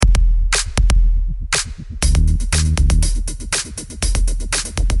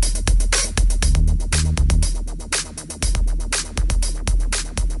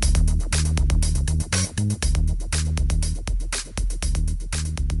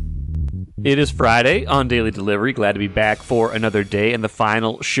It is Friday on Daily Delivery. Glad to be back for another day and the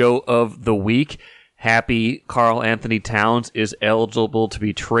final show of the week. Happy Karl Anthony Towns is eligible to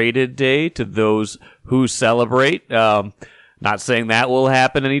be traded day to those who celebrate. Not saying that will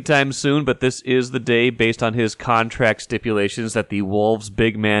happen anytime soon, but this is the day based on his contract stipulations that the Wolves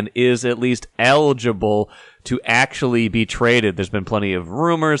big man is at least eligible to actually be traded. There's been plenty of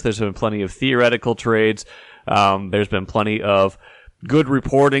rumors. There's been plenty of theoretical trades. There's been plenty of good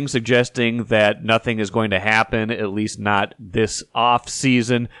reporting suggesting that nothing is going to happen, at least not this off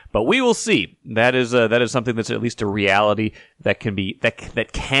season. But we will see. That is something that's at least a reality that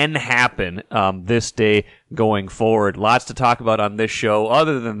can happen this day going forward. Lots to talk about on this show.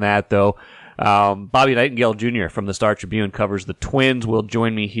 Other than that, though, Bobby Nightingale Jr. from the Star Tribune covers the Twins. Will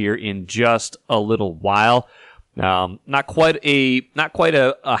join me here in just a little while. Not quite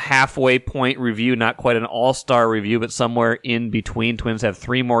a halfway point review, not quite an all-star review, but somewhere in between. Twins have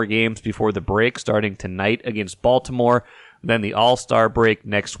 3 more games before the break, starting tonight against Baltimore, then the all-star break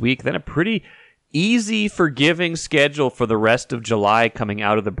next week, then a pretty easy, forgiving schedule for the rest of July coming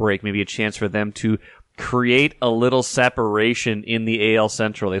out of the break. Maybe a chance for them to create a little separation in the AL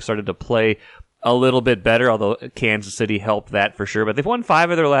Central. They've started to play a little bit better, although Kansas City helped that for sure, but they've won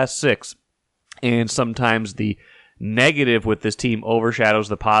 5 of their last 6. And sometimes the negative with this team overshadows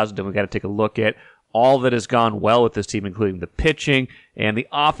the positive. We've got to take a look at all that has gone well with this team, including the pitching and the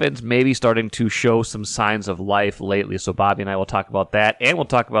offense maybe starting to show some signs of life lately. So Bobby and I will talk about that, and we'll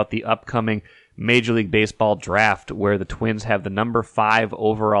talk about the upcoming Major League Baseball draft, where the Twins have the number 5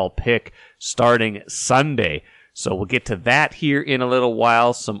 overall pick starting Sunday. So we'll get to that here in a little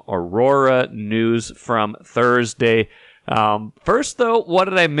while. Some Aurora news from Thursday. First, though, what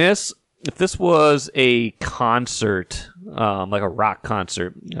did I miss? If this was a concert, like a rock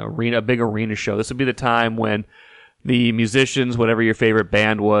concert, a big arena show, this would be the time when the musicians, whatever your favorite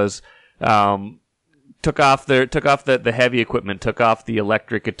band was, took off the heavy equipment, took off the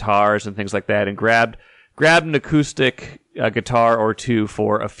electric guitars and things like that, and grabbed an acoustic guitar or two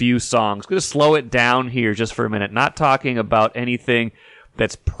for a few songs. Going to slow it down here just for a minute. Not talking about anything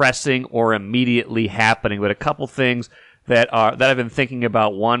that's pressing or immediately happening, but a couple things that I've been thinking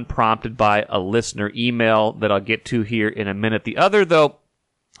about. One prompted by a listener email that I'll get to here in a minute. The other, though,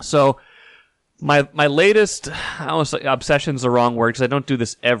 so my latest, I don't want to say obsession's the wrong word because I don't do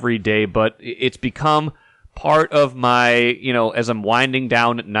this every day, but it's become part of my, as I'm winding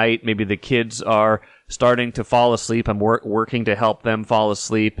down at night, maybe the kids are starting to fall asleep. I'm working to help them fall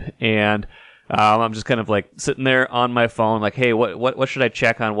asleep, and I'm just kind of like sitting there on my phone, like, hey, what should I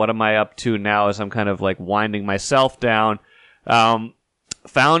check on? What am I up to now as I'm kind of like winding myself down?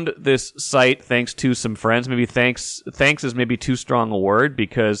 Found this site thanks to some friends. Maybe thanks is maybe too strong a word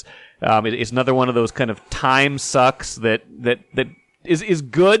because it's another one of those kind of time sucks that is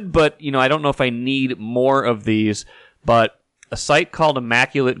good, but I don't know if I need more of these. But a site called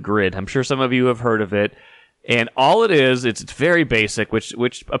Immaculate Grid. I'm sure some of you have heard of it. And all it is, it's very basic, which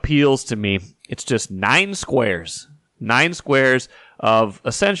appeals to me. It's just 9 squares of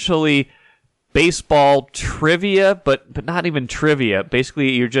essentially baseball trivia, but not even trivia. Basically,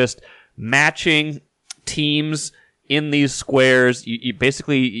 you're just matching teams in these squares.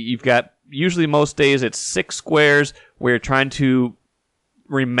 You've got, usually most days, it's 6 squares where you're trying to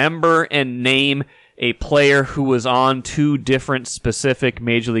remember and name a player who was on 2 different specific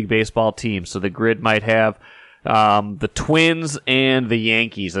Major League Baseball teams. So the grid might have the Twins and the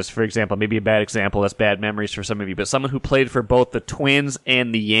Yankees. That's, for example, maybe a bad example. That's bad memories for some of you. But someone who played for both the Twins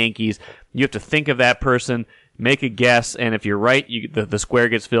and the Yankees, you have to think of that person, make a guess, and if you're right, the square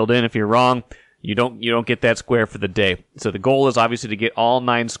gets filled in. If you're wrong, you don't get that square for the day. So the goal is obviously to get all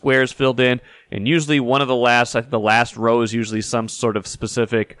 9 squares filled in, and usually one of the last row is usually some sort of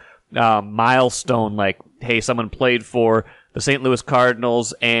specific milestone, like, hey, someone played for the St. Louis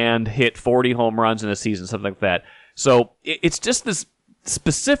Cardinals and hit 40 home runs in a season, something like that. So it's just this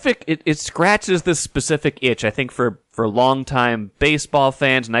specific, it scratches this specific itch, I think, for longtime baseball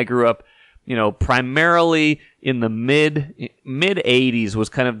fans. And I grew up, primarily in the mid 80s was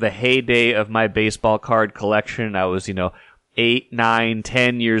kind of the heyday of my baseball card collection. I was, 8, 9,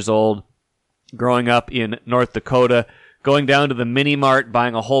 10 years old, growing up in North Dakota, going down to the mini mart,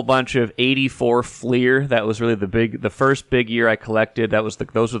 buying a whole bunch of 84 Fleer. That was really the first big year I collected.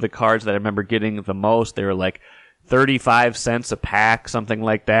 Those were the cards that I remember getting the most. They were like 35 cents a pack, something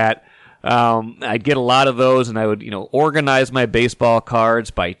like that. I'd get a lot of those, and I would, organize my baseball cards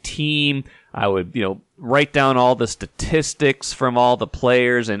by team. I would, write down all the statistics from all the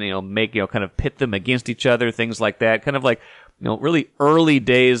players and, make, kind of pit them against each other, things like that. Kind of like, really early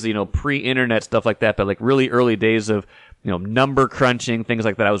days, pre-internet stuff like that, but like really early days of number crunching, things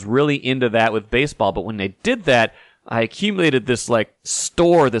like that. I was really into that with baseball. But when they did that, I accumulated this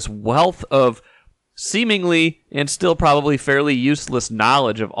this wealth of seemingly and still probably fairly useless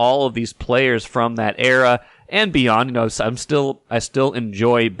knowledge of all of these players from that era and beyond. I still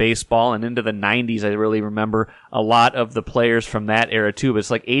enjoy baseball, and into the 90s I really remember a lot of the players from that era too. But it's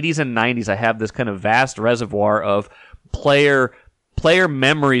 80s and 90s, I have this kind of vast reservoir of player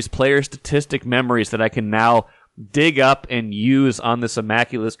memories, player statistic memories that I can now dig up and use on this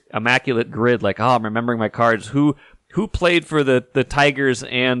immaculate grid. I'm remembering my cards. Who played for the Tigers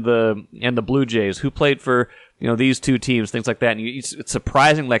and the Blue Jays? Who played for these two teams? Things like that. And it's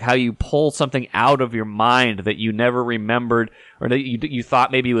surprising how you pull something out of your mind that you never remembered, or that you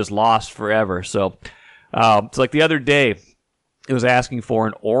thought maybe was lost forever. So it's the other day, it was asking for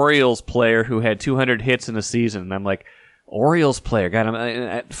an Orioles player who had 200 hits in a season, and I'm like, Orioles player.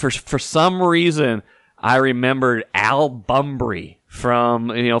 God, for some reason I remembered Al Bumbry from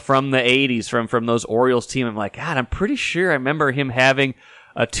the 80s, from those Orioles team. I'm like, God, I'm pretty sure I remember him having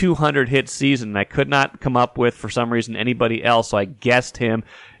a 200 hit season, and I could not come up with, for some reason, anybody else, so I guessed him.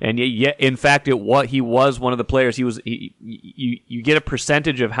 And yet, in fact, he was one of the players. You get a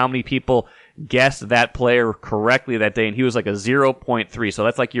percentage of how many people guessed that player correctly that day, and he was a 0.3. So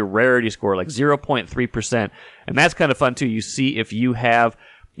that's your rarity score, 0.3%. And that's kind of fun too. You see if you have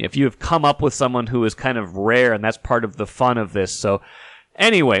come up with someone who is kind of rare, and that's part of the fun of this. So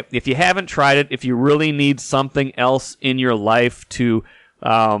anyway, if you haven't tried it, if you really need something else in your life to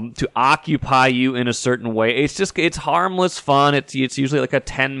occupy you in a certain way, it's harmless fun. It's usually a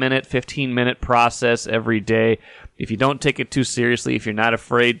 10-minute, 15-minute process every day. If you don't take it too seriously, if you're not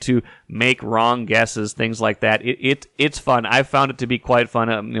afraid to make wrong guesses, things like that, it's fun. I've found it to be quite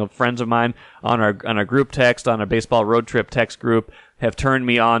fun. Friends of mine on our group text, on our baseball road trip text group, have turned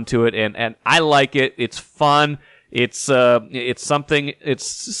me on to it, and I like it. It's fun. It's something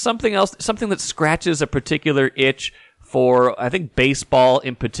else, something that scratches a particular itch for, I think, baseball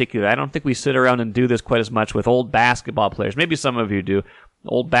in particular. I don't think we sit around and do this quite as much with old basketball players. Maybe some of you do.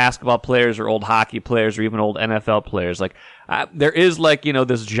 Old basketball players, or old hockey players, or even old NFL players. There is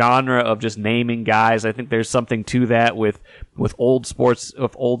this genre of just naming guys. I think there's something to that with old sports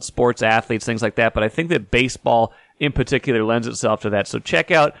athletes, things like that. But I think that baseball in particular lends itself to that. So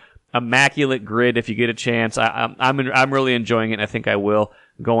check out Immaculate Grid if you get a chance. I'm really enjoying it, and I think I will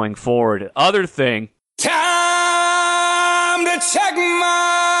going forward. Other thing. Time to check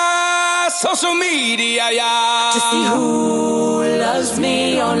my social media, yeah. To see who loves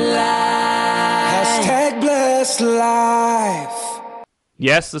me online. Hashtag blessed life.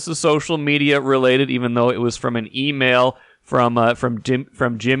 Yes, this is social media related, even though it was from an email from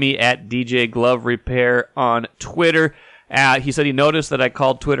Jimmy at DJ Glove Repair on Twitter. He said he noticed that I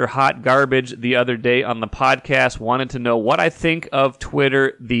called Twitter hot garbage the other day on the podcast. Wanted to know what I think of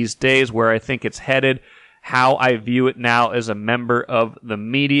Twitter these days, where I think it's headed, how I view it now as a member of the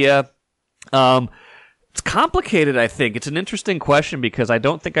media. It's complicated, I think. It's an interesting question because I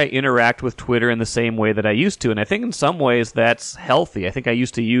don't think I interact with Twitter in the same way that I used to, and I think in some ways that's healthy. I think I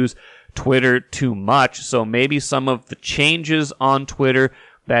used to use Twitter too much, so maybe some of the changes on Twitter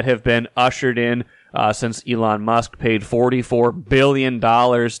that have been ushered in since Elon Musk paid $44 billion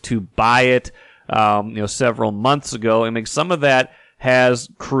to buy it several months ago. I mean, some of that has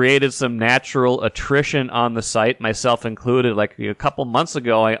created some natural attrition on the site, myself included. A couple months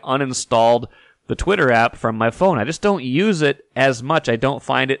ago, I uninstalled the Twitter app from my phone. I just don't use it as much. I don't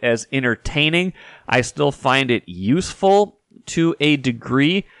find it as entertaining. I still find it useful to a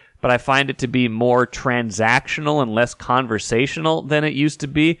degree, but I find it to be more transactional and less conversational than it used to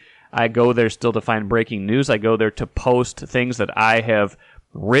be. I go there still to find breaking news. I go there to post things that I have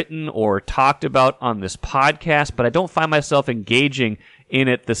written or talked about on this podcast, but I don't find myself engaging in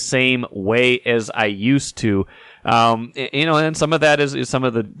it the same way as I used to. And some of that is some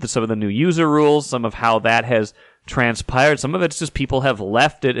of the new user rules, some of how that has transpired. Some of it's just people have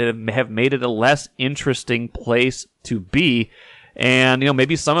left it and have made it a less interesting place to be. And,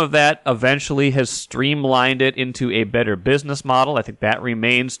 maybe some of that eventually has streamlined it into a better business model. I think that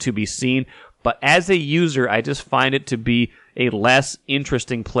remains to be seen. But as a user, I just find it to be a less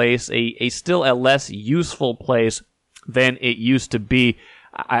interesting place, still a less useful place than it used to be.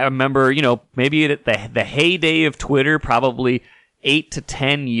 I remember, maybe at the heyday of Twitter, probably 8 to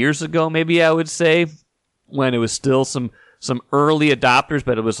 10 years ago, maybe I would say, when it was still some early adopters,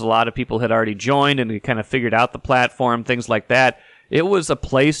 but it was a lot of people had already joined and kind of figured out the platform, things like that. It was a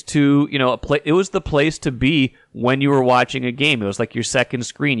place to, it was the place to be when you were watching a game. It was like your second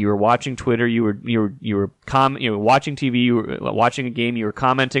screen. You were watching Twitter. You were watching TV. You were watching a game. You were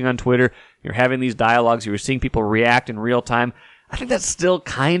commenting on Twitter. you're having these dialogues, you're seeing people react in real time. I think that still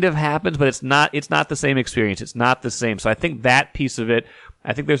kind of happens, but it's not the same experience. It's not the same. So I think that piece of it,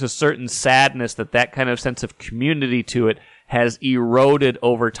 I think there's a certain sadness that kind of sense of community to it has eroded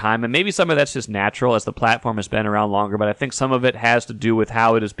over time. And maybe some of that's just natural as the platform has been around longer, but I think some of it has to do with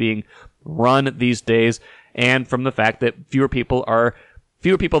how it is being run these days and from the fact that fewer people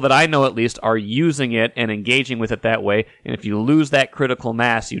that I know at least are using it and engaging with it that way. And if you lose that critical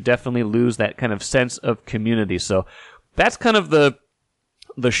mass, you definitely lose that kind of sense of community. So that's kind of the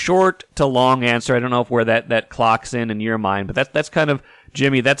short to long answer. I don't know if where that clocks in your mind, but that's kind of,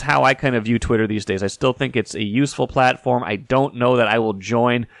 Jimmy, that's how I kind of view Twitter these days. I still think it's a useful platform. I don't know that I will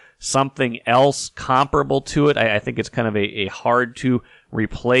join something else comparable to it. I think it's kind of a hard to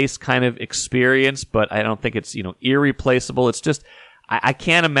replace kind of experience, but I don't think it's, irreplaceable. It's just, I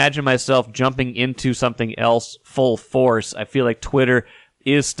can't imagine myself jumping into something else full force. I feel like Twitter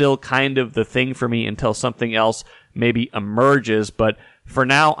is still kind of the thing for me until something else maybe emerges, but for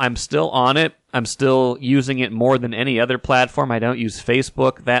now, I'm still on it. I'm still using it more than any other platform. I don't use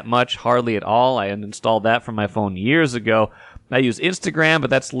Facebook that much, hardly at all. I uninstalled that from my phone years ago. I use Instagram, but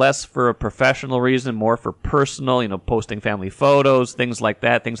that's less for a professional reason, more for personal, posting family photos, things like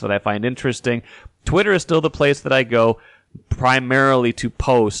that, things that I find interesting. Twitter is still the place that I go primarily to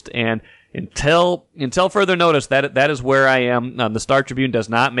post, and until further notice, that is where I am. The Star Tribune does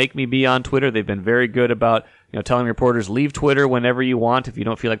not make me be on Twitter. They've been very good about telling reporters, leave Twitter whenever you want if you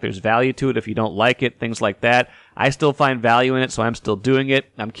don't feel like there's value to it, if you don't like it, things like that. I still find value in it, so I'm still doing it.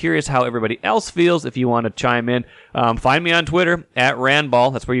 I'm curious how everybody else feels. If you want to chime in, find me on Twitter at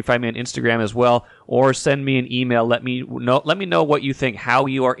Randball. That's where you find me on Instagram as well, or send me an email. Let me know what you think, how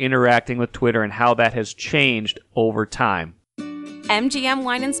you are interacting with Twitter, and how that has changed over time. MGM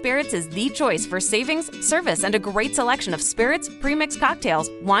Wine and Spirits is the choice for savings, service, and a great selection of spirits, pre-mixed cocktails,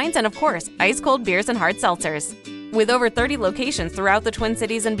 wines, and of course, ice-cold beers and hard seltzers. With over 30 locations throughout the Twin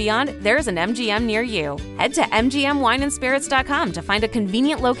Cities and beyond, there's an MGM near you. Head to MGMWineandSpirits.com to find a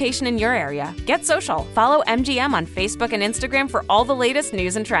convenient location in your area. Get social. Follow MGM on Facebook and Instagram for all the latest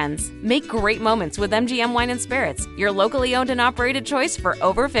news and trends. Make great moments with MGM Wine and Spirits, your locally owned and operated choice for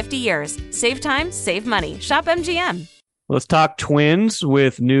over 50 years. Save time, save money. Shop MGM. Let's talk Twins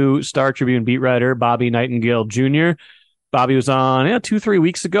with new Star Tribune beat writer Bobby Nightingale Jr. Bobby was on 2-3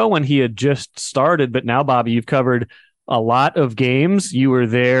 weeks ago when he had just started, but now, Bobby, you've covered a lot of games. You were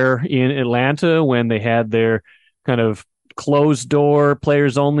there in Atlanta when they had their kind of closed-door,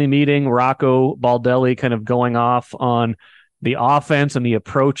 players-only meeting. Rocco Baldelli kind of going off on the offense and the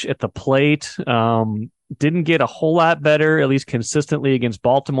approach at the plate. Didn't get a whole lot better, at least consistently against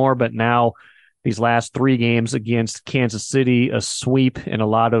Baltimore, but now these last 3 games against Kansas City, a sweep and a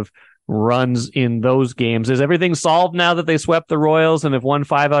lot of runs in those games. Is everything solved now that they swept the Royals and have won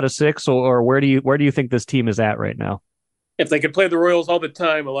 5 out of 6, or where do you think this team is at right now? If they could play the Royals all the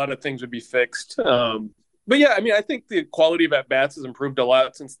time, a lot of things would be fixed. But yeah, I think the quality of at-bats has improved a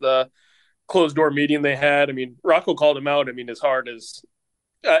lot since the closed-door meeting they had. Rocco called him out. As hard as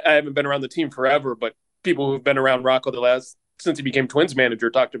I haven't been around the team forever, but people who've been around Rocco since he became Twins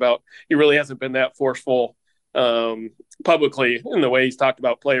manager talked about he really hasn't been that forceful publicly in the way he's talked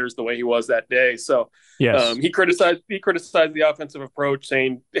about players the way he was that day. So yes. He criticized the offensive approach,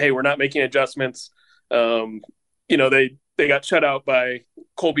 saying, hey, we're not making adjustments. They got shut out by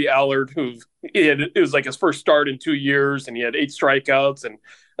Colby Allard, it was like his first start in 2 years, and he had 8 strikeouts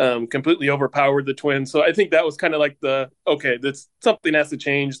and completely overpowered the Twins. So I think that was kind of like that's something has to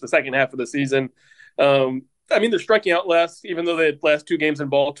change the second half of the season. They're striking out less, even though they had last 2 games in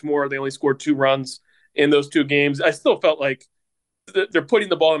Baltimore, they only scored 2 runs in those 2 games. I still felt like they're putting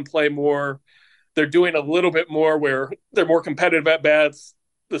the ball in play more. They're doing a little bit more where they're more competitive at bats.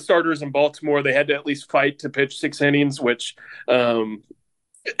 The starters in Baltimore, they had to at least fight to pitch 6 innings, which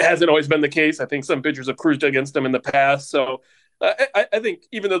hasn't always been the case. I think some pitchers have cruised against them in the past. So I think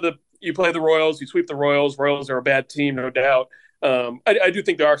even though you play the Royals, you sweep the Royals are a bad team, no doubt. I do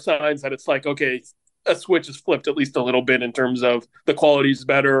think there are signs that it's like, okay, a switch is flipped at least a little bit in terms of the quality is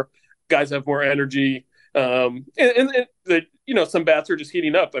better. Guys have more energy. And some bats are just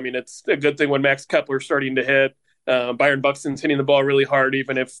heating up. It's a good thing when Max Kepler's starting to hit. Byron Buxton's hitting the ball really hard,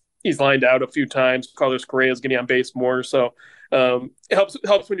 even if he's lined out a few times. Carlos Correa's getting on base more. So it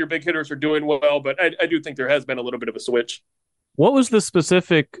helps when your big hitters are doing well. But I do think there has been a little bit of a switch. What was the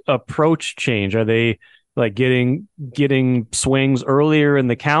specific approach change? Are they like getting swings earlier in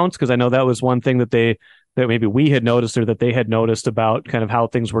the counts? Because I know that was one thing that maybe we had noticed, or that they had noticed about kind of how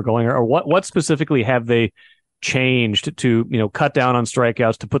things were going, or what specifically have they changed to cut down on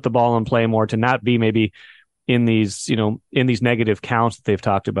strikeouts, to put the ball in play more, to not be maybe in these negative counts that they've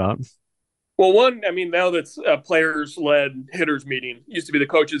talked about? Well, one, I mean, now that's a players-led hitters meeting. Used to be the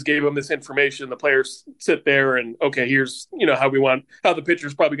coaches gave them this information. The players sit there and, okay, here's how the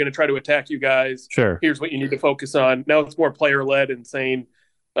pitcher's probably going to try to attack you guys. Sure. Here's what you need to focus on. Now it's more player-led and saying,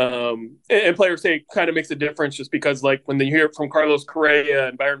 and players say it kind of makes a difference just because, like, when you hear it from Carlos Correa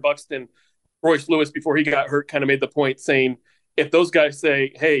and Byron Buxton, Royce Lewis before he got hurt kind of made the point saying, if those guys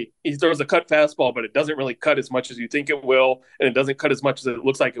say, hey, he throws a cut fastball, but it doesn't really cut as much as you think it will, and it doesn't cut as much as it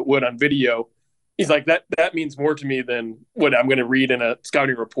looks like it would on video, he's like, that means more to me than what I'm going to read in a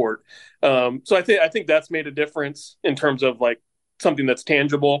scouting report. So I think that's made a difference in terms of like something that's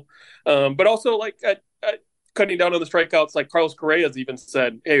tangible. But also like cutting down on the strikeouts, like Carlos Correa has even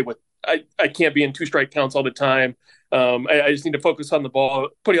said, hey, I can't be in 2-strike counts all the time. I just need to focus on the ball,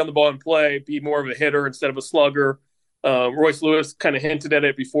 putting on the ball in play, be more of a hitter instead of a slugger. Royce Lewis kind of hinted at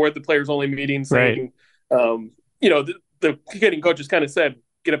it before the players only meeting, saying, the hitting coaches kind of said,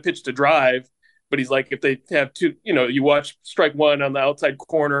 get a pitch to drive. But he's like, if they have two, you watch strike one on the outside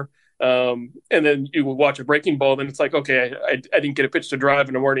corner, and then you watch a breaking ball, then it's like, okay, I didn't get a pitch to drive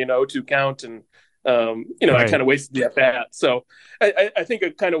and I'm already in an 0-2 count. And, I kind of wasted the at-bat. So I think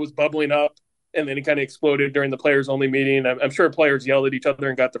it kind of was bubbling up and then it kind of exploded during the players only meeting. I'm sure players yelled at each other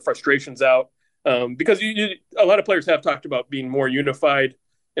and got the frustrations out. Because a lot of players have talked about being more unified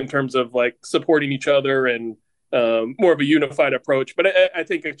in terms of like supporting each other and more of a unified approach. But I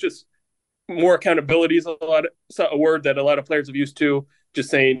think it's just more accountability is a word that a lot of players have used to,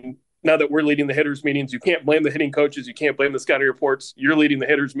 just saying now that we're leading the hitters meetings, you can't blame the hitting coaches. You can't blame the scouting reports. You're leading the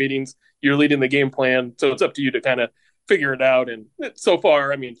hitters meetings. You're leading the game plan. So it's up to you to kind of figure it out. And so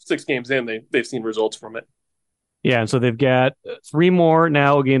far, I mean, 6 games in, they've seen results from it. Yeah, and so they've got 3 more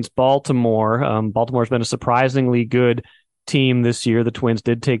now against Baltimore. Baltimore's been a surprisingly good team this year. The Twins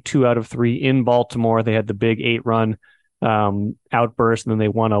did take 2 out of 3 in Baltimore. They had the big 8-run outburst, and then they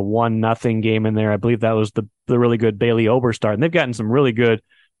won a 1-0 game in there. I believe that was the really good Bailey Oberstart. And they've gotten some really good,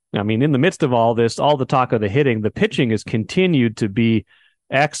 I mean, in the midst of all this, all the talk of the hitting, the pitching has continued to be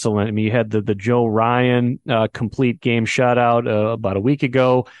excellent. I mean, you had the Joe Ryan complete game shutout about a week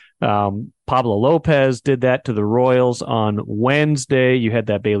ago. Pablo Lopez did that to the Royals on Wednesday. You had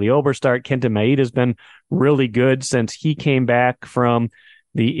that Bailey Oberstart. Kenta Maeda has been really good since he came back from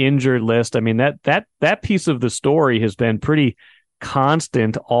the injured list. I mean, that piece of the story has been pretty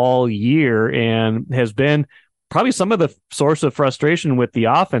constant all year and has been probably some of the source of frustration with the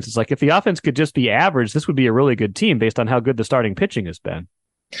offense. It's like if the offense could just be average, this would be a really good team based on how good the starting pitching has been.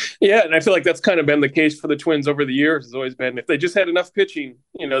 Yeah, and I feel like that's kind of been the case for the Twins over the years. Has always been if they just had enough pitching,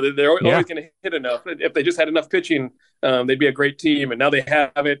 they're always going to hit enough. If they just had enough pitching, they'd be a great team. And now they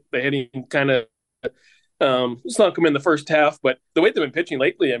have it. The hitting kind of sunk them in the first half, but the way they've been pitching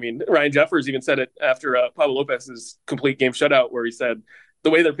lately, I mean, Ryan Jeffers even said it after Pablo Lopez's complete game shutout, where he said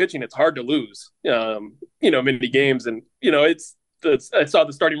the way they're pitching, it's hard to lose. Many games, and I saw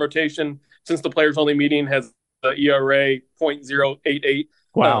the starting rotation since the players only meeting has the ERA .088.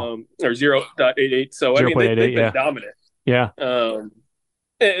 Wow. Or 0.88. So, I mean, they've been dominant. Yeah.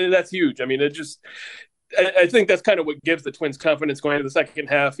 And that's huge. I mean, I think that's kind of what gives the Twins confidence going into the second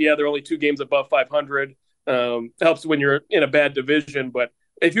half. Yeah, they're only 2 games above 500. Helps when you're in a bad division. But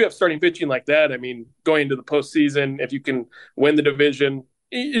if you have starting pitching like that, I mean, going into the postseason, if you can win the division,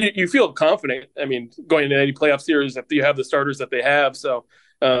 you feel confident. I mean, going into any playoff series, if you have the starters that they have. So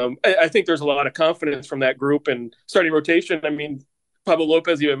I think there's a lot of confidence from that group and starting rotation. I mean, Pablo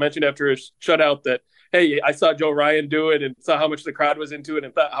Lopez even mentioned after his shutout that, hey, I saw Joe Ryan do it and saw how much the crowd was into it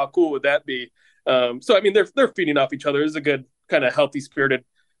and thought, how cool would that be? So, I mean, they're feeding off each other. It's a good kind of healthy spirited,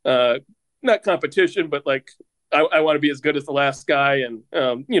 not competition, but like I want to be as good as the last guy. And,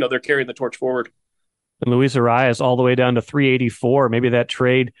 they're carrying the torch forward. And Luis Arias all the way down to 384. Maybe that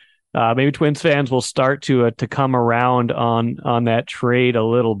trade, maybe Twins fans will start to come around on that trade a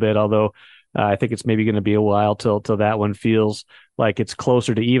little bit, although I think it's maybe going to be a while till that one feels like it's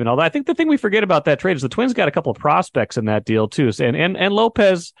closer to even. Although I think the thing we forget about that trade is the Twins got a couple of prospects in that deal too. And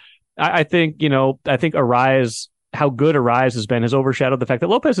Lopez, I think Arias, how good Arias has overshadowed the fact that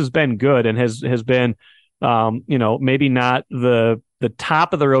Lopez has been good and has been, maybe not the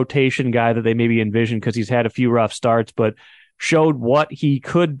top of the rotation guy that they maybe envisioned because he's had a few rough starts, but showed what he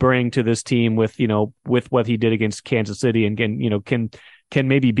could bring to this team with what he did against Kansas City and can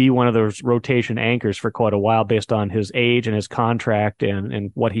maybe be one of those rotation anchors for quite a while based on his age and his contract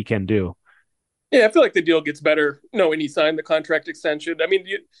and what he can do. Yeah, I feel like the deal gets better when he signed the contract extension. I mean,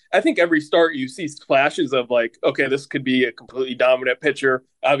 I think every start you see flashes of like, okay, this could be a completely dominant pitcher.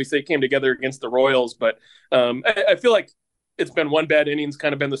 Obviously, it came together against the Royals, but I feel like it's been one bad innings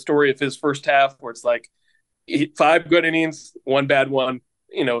kind of been the story of his first half where it's like 5 good innings, 1 bad one.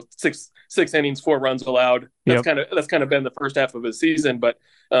 six innings, 4 runs allowed. That's kind of been the first half of his season. But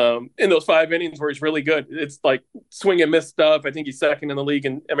in those 5 innings where he's really good, it's like swing and miss stuff. I think he's second in the league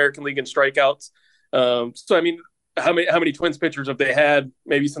in American League in strikeouts. So I mean, how many Twins pitchers have they had?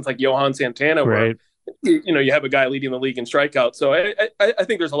 Maybe since like Johan Santana, where you have a guy leading the league in strikeouts. So I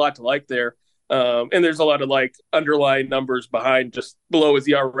think there's a lot to like there. And there's a lot of like underlying numbers behind just below his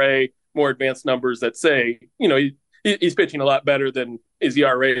ERA, more advanced numbers that say, he's pitching a lot better than his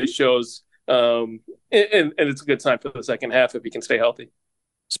ERA shows. And it's a good sign for the second half if he can stay healthy.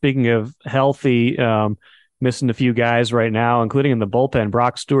 Speaking of healthy, missing a few guys right now, including in the bullpen,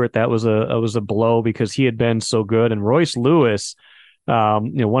 Brock Stewart, that was a blow because he had been so good. And Royce Lewis,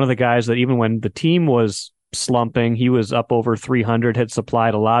 one of the guys that even when the team was slumping, he was up over 300, had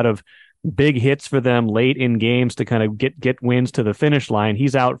supplied a lot of big hits for them late in games to kind of get wins to the finish line.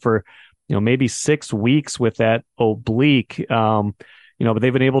 He's out for, maybe 6 weeks with that oblique, but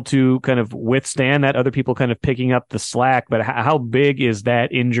they've been able to kind of withstand that, other people kind of picking up the slack. But how big is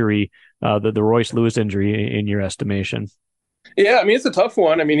that injury, the Royce Lewis injury in your estimation? Yeah, I mean, it's a tough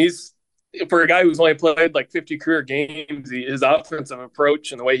one. I mean, he's, for a guy who's only played like 50 career games, his offensive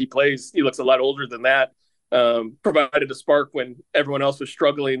approach and the way he plays, he looks a lot older than that. Provided a spark when everyone else was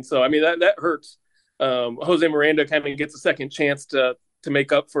struggling. So, I mean, that hurts. Jose Miranda kind of gets a second chance to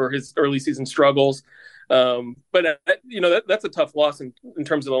make up for his early season struggles. But that's a tough loss in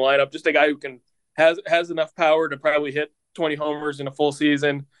terms of the lineup. Just a guy who has enough power to probably hit 20 homers in a full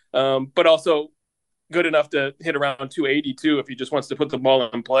season, but also good enough to hit around 280 too if he just wants to put the ball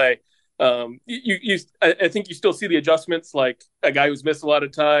in play. I think you still see the adjustments, like a guy who's missed a lot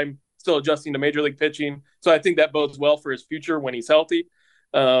of time, still adjusting to major league pitching. So I think that bodes well for his future when he's healthy.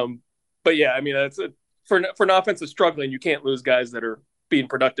 But yeah, I mean, for an offense that's struggling, you can't lose guys that are being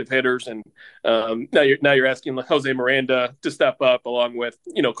productive hitters. And now you're asking Jose Miranda to step up along with,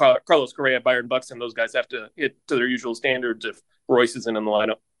 Carlos Correa, Byron Buxton. Those guys have to hit to their usual standards if Royce isn't in the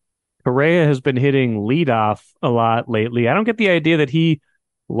lineup. Correa has been hitting leadoff a lot lately. I don't get the idea that he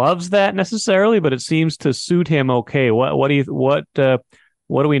loves that necessarily, but it seems to suit him okay. What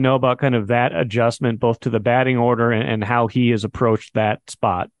do we know about kind of that adjustment, both to the batting order and how he has approached that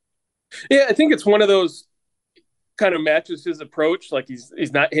spot? Yeah, I think it's one of those kind of matches his approach. Like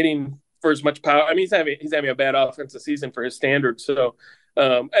he's not hitting for as much power. I mean, he's having a bad offensive season for his standards. So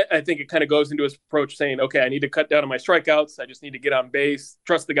I think it kind of goes into his approach saying, okay, I need to cut down on my strikeouts. I just need to get on base,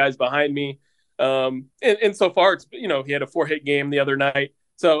 trust the guys behind me. And so far, it's, he had a 4-hit game the other night.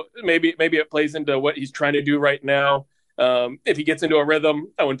 So maybe it plays into what he's trying to do right now. If he gets into a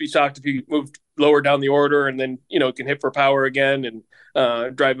rhythm, I wouldn't be shocked if he moved lower down the order and then, can hit for power again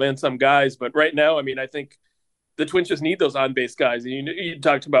and drive in some guys. But right now, I mean, I think the Twins just need those on-base guys. And you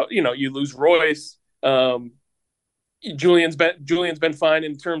talked about, you lose Royce. Julian's been fine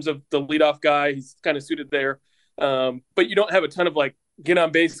in terms of the leadoff guy. He's kind of suited there. But you don't have a ton of like get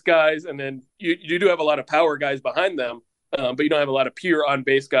on base guys. And then you do have a lot of power guys behind them, but you don't have a lot of pure on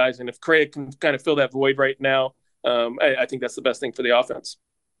base guys. And if Craig can kind of fill that void right now, I think that's the best thing for the offense.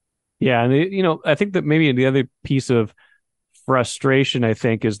 Yeah. And, I think that maybe the other piece of frustration, I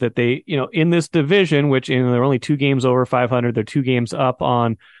think, is that they, in this division, which they're only 2 games over 500, they're 2 games up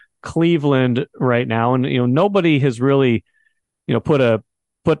on Cleveland right now. And, nobody has really,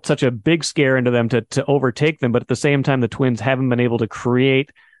 put such a big scare into them to overtake them. But at the same time, the Twins haven't been able to create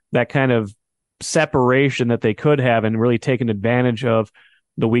that kind of separation that they could have and really taken advantage of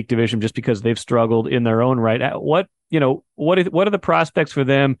the weak division just because they've struggled in their own right. What are the prospects for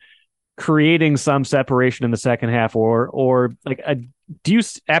them creating some separation in the second half, or like, do you,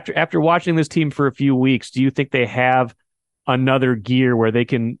 after watching this team for a few weeks, do you think they have another gear where they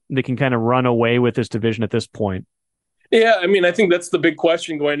can kind of run away with this division at this point? Yeah, I mean, I think that's the big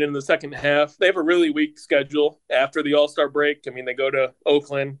question going into the second half. They have a really weak schedule after the All-Star break. I mean, they go to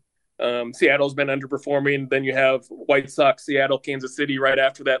Oakland. Seattle's been underperforming. Then you have White Sox, Seattle, Kansas City right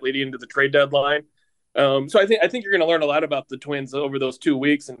after that, leading into the trade deadline. So I think you're going to learn a lot about the Twins over those 2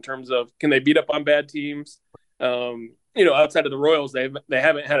 weeks in terms of, can they beat up on bad teams? Outside of the Royals, they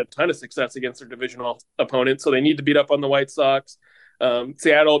haven't had a ton of success against their divisional opponents, so they need to beat up on the White Sox.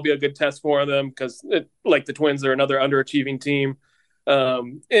 Seattle will be a good test for them because, like the Twins, they're another underachieving team.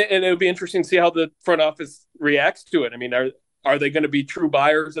 And it would be interesting to see how the front office reacts to it. I mean, are they going to be true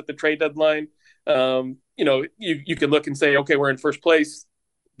buyers at the trade deadline? You can look and say, okay, we're in first place,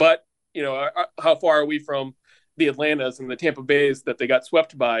 but how far are we from the Atlantas and the Tampa Bays that they got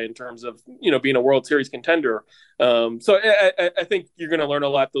swept by in terms of, being a World Series contender? So I think you're going to learn a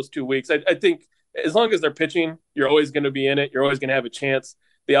lot those 2 weeks. I think as long as they're pitching, you're always going to be in it. You're always going to have a chance.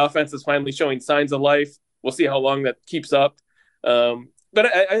 The offense is finally showing signs of life. We'll see how long that keeps up. but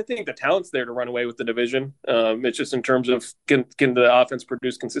I think the talent's there to run away with the division. It's just in terms of can the offense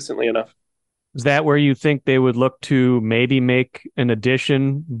produce consistently enough. Is that where you think they would look to maybe make an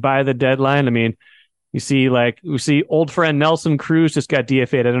addition by the deadline? I mean, we see old friend Nelson Cruz just got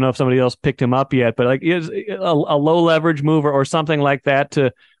DFA'd. I don't know if somebody else picked him up yet, but like is a low leverage move or something like that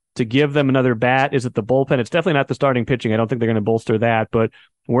to give them another bat. Is it the bullpen? It's definitely not the starting pitching. I don't think they're going to bolster that. But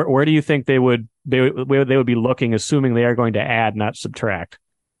where do you think they would be looking, assuming they are going to add, not subtract?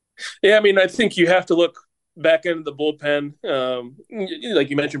 Yeah, I mean, I think you have to look back into the bullpen. Like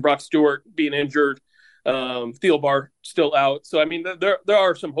you mentioned, Brock Stewart being injured, Thielbar still out. So I mean, there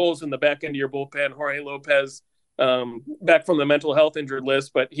are some holes in the back end of your bullpen. Jorge Lopez back from the mental health injured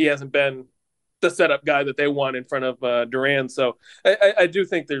list, but he hasn't been the setup guy that they want in front of Duran. So I do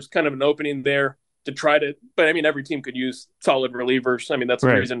think there's kind of an opening there to try to. But I mean, every team could use solid relievers. I mean, that's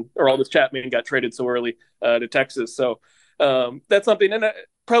the reason Aroldis Chapman got traded so early to Texas. So that's something, and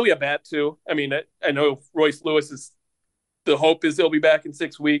probably a bat too. I mean, I know Royce Lewis is. The hope is he'll be back in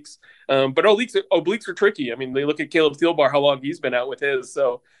 6 weeks. But obliques are tricky. I mean, they look at Caleb Thielbar, how long he's been out with his.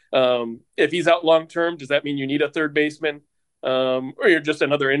 So if he's out long term, does that mean you need a third baseman, or you're just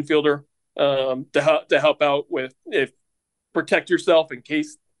another infielder to help out with protect yourself in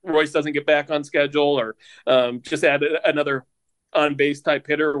case Royce doesn't get back on schedule, or just add another on base type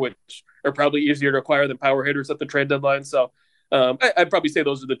hitter, which are probably easier to acquire than power hitters at the trade deadline. So I'd probably say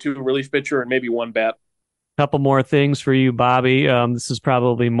those are the two: relief pitcher and maybe one bat. Couple more things for you, Bobby. This is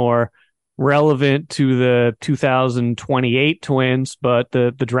probably more relevant to the 2028 Twins, but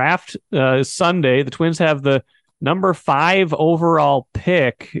the draft is Sunday. The Twins have the number 5 overall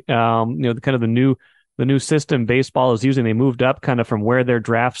pick. Kind of the new system baseball is using. They moved up kind of from where their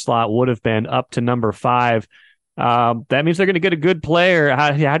draft slot would have been up to number 5. That means they're going to get a good player.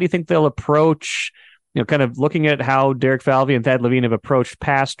 How do you think they'll approach? Kind of looking at how Derek Falvey and Thad Levine have approached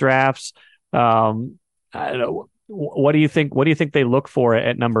past drafts. I don't know. What do you think? What do you think they look for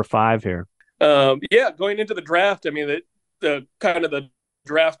at number 5 here? Going into the draft, I mean, the kind of the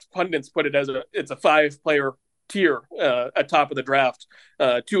draft pundits put it as it's a 5-player tier at top of the draft.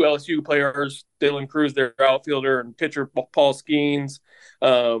 2 LSU players, Dylan Cruz, their outfielder, and pitcher Paul Skeens,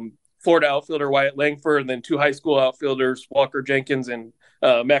 Florida outfielder Wyatt Langford, and then 2 high school outfielders, Walker Jenkins and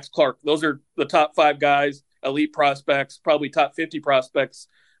Max Clark. Those are the top 5 guys, elite prospects, probably top 50 prospects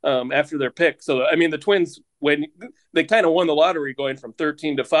after their pick. So, I mean, the Twins, when they kind of won the lottery going from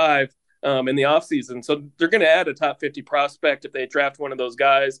 13 to 5 in the offseason. So they're going to add a top 50 prospect if they draft one of those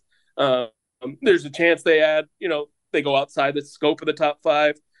guys. There's a chance they add, they go outside the scope of the top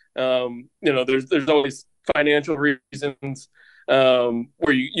 5. There's always financial reasons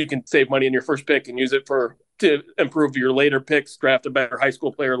where you can save money in your first pick and use it to improve your later picks, draft a better high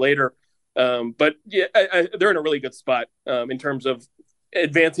school player later. But yeah, they're in a really good spot in terms of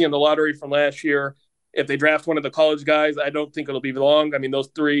advancing in the lottery from last year. If they draft one of the college guys, I don't think it'll be long. I mean, those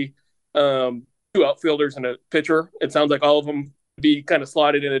 3, 2 outfielders and a pitcher, it sounds like all of them be kind of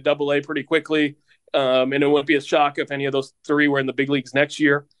slotted in a Double-A pretty quickly. And it wouldn't be a shock if any of those 3 were in the big leagues next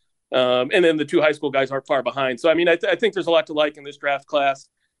year. And then the 2 high school guys aren't far behind. So, I mean, I think there's a lot to like in this draft class.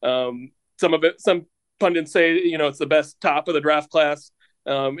 Some pundits say, it's the best top of the draft class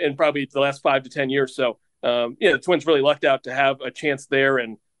in probably the last 5 to 10 years. So, the Twins really lucked out to have a chance there.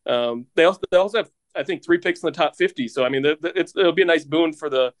 And they also have, I think, 3 picks in the top 50. So, I mean, it'll be a nice boon for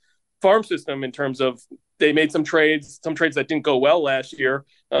the farm system in terms of they made some trades that didn't go well last year.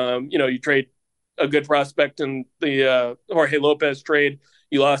 You trade a good prospect in the Jorge Lopez trade.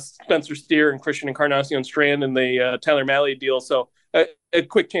 You lost Spencer Steer and Christian Encarnacion Strand in the Tyler Mahle deal. So a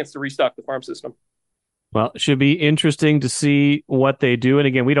quick chance to restock the farm system. Well, it should be interesting to see what they do. And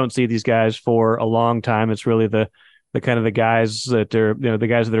again, we don't see these guys for a long time. It's really the kind of the guys that are, the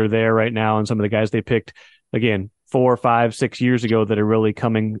guys that are there right now, and some of the guys they picked, again, 4, 5, 6 years ago that are really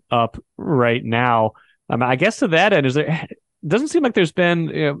coming up right now. I guess to that end, it doesn't seem like there's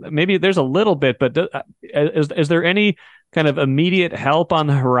been, maybe there's a little bit, but is there any kind of immediate help on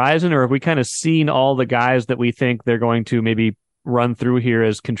the horizon, or have we kind of seen all the guys that we think they're going to maybe run through here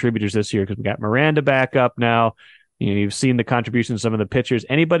as contributors this year? Because we got Miranda back up now. You've seen the contributions of some of the pitchers.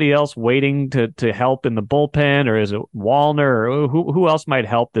 Anybody else waiting to help in the bullpen, or is it Wallner, or who else might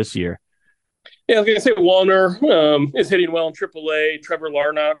help this year? Yeah, I was going to say Wallner is hitting well in AAA. Trevor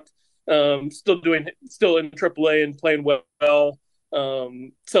Larnach still in AAA and playing well.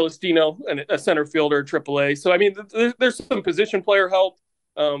 Celestino, a center fielder, AAA. So, I mean, there's some position player help.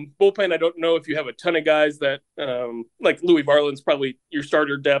 Bullpen, I don't know if you have a ton of guys that like Louis Varland's probably your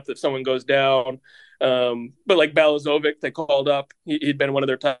starter depth if someone goes down. But like Balazovic, they called up. He'd been one of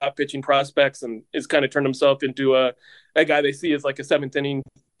their top pitching prospects and has kind of turned himself into a guy they see as like a seventh inning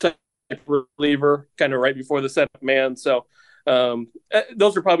type reliever, kind of right before the setup man. So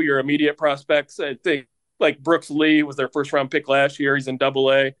those are probably your immediate prospects. I think like Brooks Lee was their first round pick last year. He's in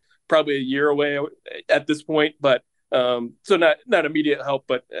Double-A, probably a year away at this point, but so not immediate help.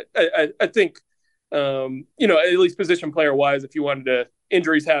 But I think at least position player wise, if you wanted to,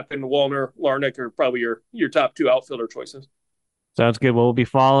 injuries happen, Wallner, Larnach are probably your top two outfielder choices. Sounds good. Well, we'll be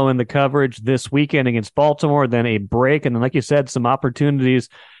following the coverage this weekend against Baltimore, then a break, and then, like you said, some opportunities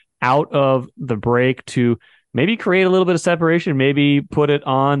out of the break to maybe create a little bit of separation, maybe put it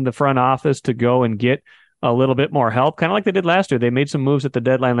on the front office to go and get a little bit more help, kind of like they did last year. They made some moves at the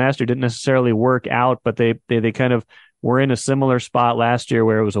deadline last year, didn't necessarily work out, but they kind of were in a similar spot last year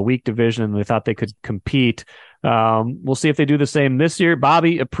where it was a weak division and they thought they could compete. We'll see if they do the same this year.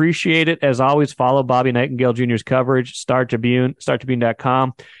 Bobby, appreciate it. As always, follow Bobby Nightingale Jr.'s coverage, Star Tribune,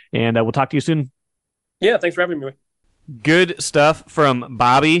 StarTribune.com, and we'll talk to you soon. Yeah, thanks for having me. Good stuff from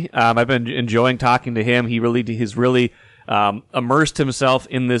Bobby. I've been enjoying talking to him. He's really immersed himself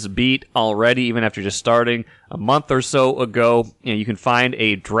in this beat already, even after just starting a month or so ago. You can find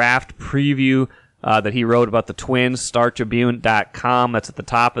a draft preview that he wrote about the Twins, StarTribune.com. That's at the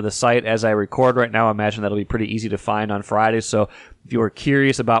top of the site as I record right now. I imagine that'll be pretty easy to find on Friday. So if you are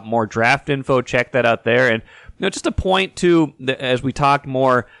curious about more draft info, check that out there. And just a point too, as we talked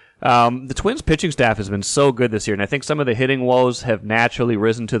more, the Twins pitching staff has been so good this year, and I think some of the hitting woes have naturally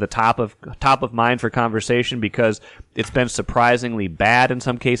risen to the top of mind for conversation because it's been surprisingly bad in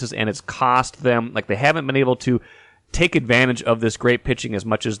some cases, and it's cost them, like they haven't been able to take advantage of this great pitching as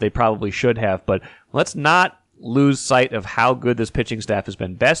much as they probably should have. But let's not lose sight of how good this pitching staff has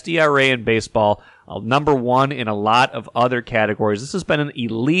been. Best ERA in baseball, number one in a lot of other categories. This has been an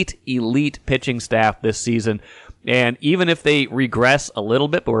elite pitching staff this season. And even if they regress a little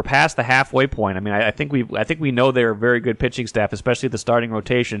bit, but we're past the halfway point. I mean, I think we know they're a very good pitching staff, especially the starting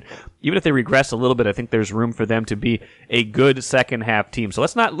rotation. Even if they regress a little bit, I think there's room for them to be a good second half team. So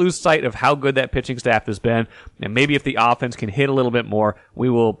let's not lose sight of how good that pitching staff has been. And maybe if the offense can hit a little bit more, we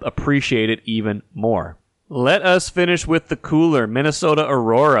will appreciate it even more. Let us finish with the cooler, Minnesota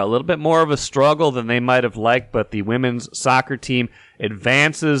Aurora. A little bit more of a struggle than they might have liked, but the women's soccer team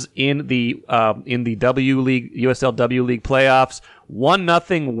advances in the W League, USLW League playoffs.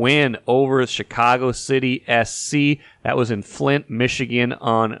 1-0 win over Chicago City SC. That was in Flint, Michigan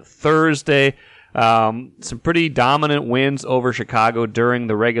on Thursday. Some pretty dominant wins over Chicago during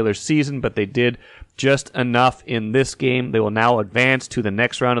the regular season, but they did just enough in this game. They will now advance to the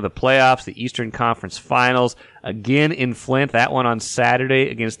next round of the playoffs, the Eastern Conference Finals, again in Flint. That one on Saturday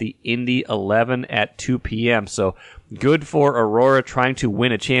against the Indy 11 at 2 p.m. So good for Aurora, trying to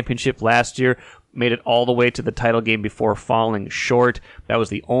win a championship last year. Made it all the way to the title game before falling short. That was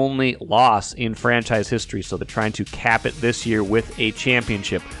the only loss in franchise history, so they're trying to cap it this year with a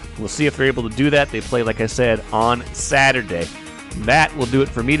championship. We'll see if they're able to do that. They play, like I said, on Saturday. That will do it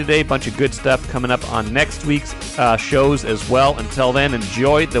for me today. Bunch of good stuff coming up on next week's shows as well. Until then,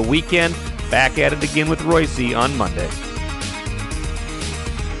 enjoy the weekend. Back at it again with Royce on Monday.